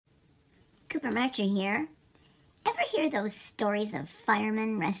Cooper Marcher here. Ever hear those stories of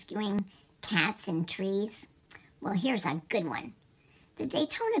firemen rescuing cats in trees? Well, here's a good one. The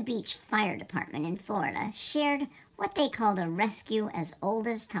Daytona Beach Fire Department in Florida shared what they called a rescue as old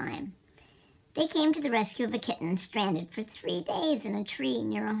as time. They came to the rescue of a kitten stranded for 3 days in a tree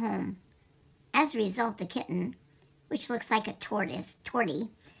near a home. As a result, the kitten, which looks like a tortie,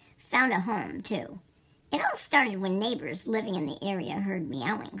 found a home too. It all started when neighbors living in the area heard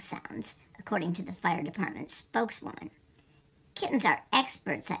meowing sounds, according to the fire department's spokeswoman. Kittens are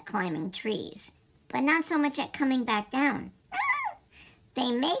experts at climbing trees, but not so much at coming back down.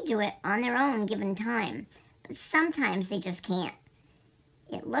 They may do it on their own given time, but sometimes they just can't.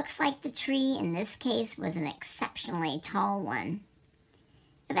 It looks like the tree in this case was an exceptionally tall one.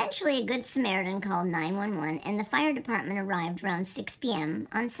 Eventually, a Good Samaritan called 911, and the fire department arrived around 6 p.m.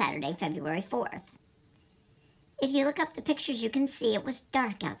 on Saturday, February 4th. If you look up the pictures, you can see it was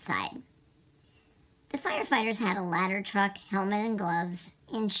dark outside. The firefighters had a ladder truck, helmet, and gloves.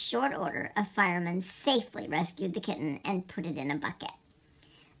 In short order, a fireman safely rescued the kitten and put it in a bucket.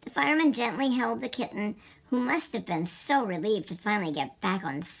 The fireman gently held the kitten, who must have been so relieved to finally get back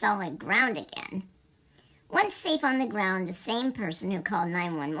on solid ground again. Once safe on the ground, the same person who called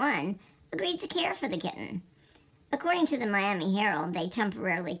 911 agreed to care for the kitten. According to the Miami Herald, they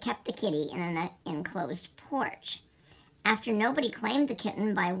temporarily kept the kitty in an enclosed porch. After nobody claimed the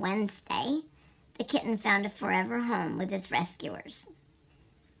kitten by Wednesday, the kitten found a forever home with its rescuers.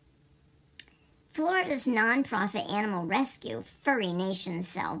 Florida's nonprofit animal rescue, Furry Nation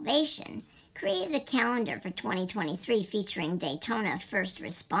Salvation, created a calendar for 2023 featuring Daytona first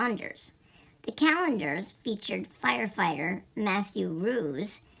responders. The calendars featured firefighter Matthew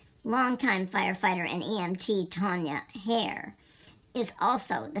Ruse, longtime firefighter and EMT Tanya Hare, is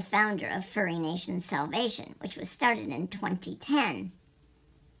also the founder of Furry Nation Salvation, which was started in 2010.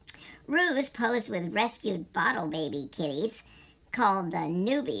 Ruse posed with rescued bottle baby kitties, called the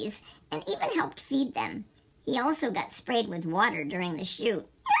newbies, and even helped feed them. He also got sprayed with water during the shoot.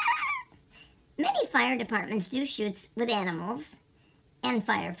 Many fire departments do shoots with animals and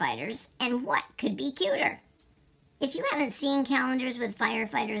firefighters, and what could be cuter? If you haven't seen calendars with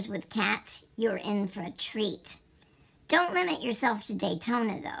firefighters with cats, you're in for a treat. Don't limit yourself to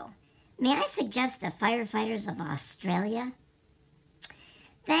Daytona, though. May I suggest the Firefighters of Australia?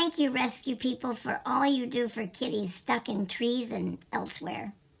 Thank you, rescue people, for all you do for kitties stuck in trees and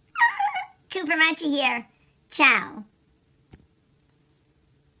elsewhere. Cooper Marcher here. Ciao.